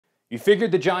You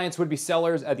figured the Giants would be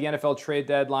sellers at the NFL trade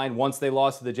deadline once they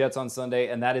lost to the Jets on Sunday,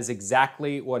 and that is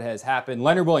exactly what has happened.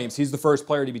 Leonard Williams, he's the first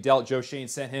player to be dealt. Joe Schoen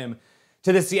sent him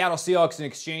to the Seattle Seahawks in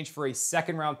exchange for a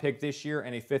second-round pick this year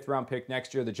and a fifth-round pick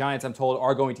next year. The Giants, I'm told,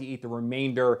 are going to eat the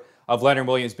remainder of Leonard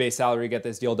Williams' base salary to get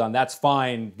this deal done. That's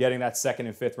fine. Getting that second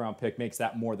and fifth-round pick makes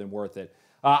that more than worth it.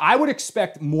 I would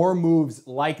expect more moves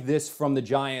like this from the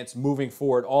Giants moving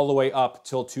forward all the way up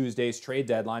till Tuesday's trade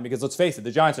deadline, because let's face it,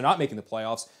 the Giants are not making the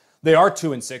playoffs. They are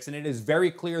 2-6, and it is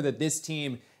very clear that this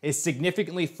team is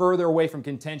significantly further away from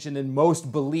contention than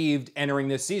most believed entering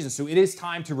this season. So it is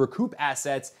time to recoup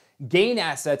assets, gain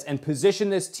assets, and position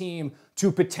this team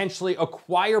to potentially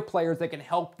acquire players that can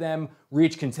help them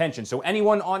reach contention. So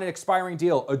anyone on an expiring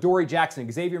deal, Adoree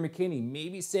Jackson, Xavier McKinney,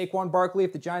 maybe Saquon Barkley,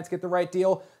 if the Giants get the right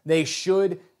deal, they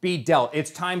should be dealt. It's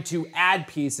time to add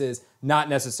pieces, not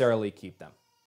necessarily keep them.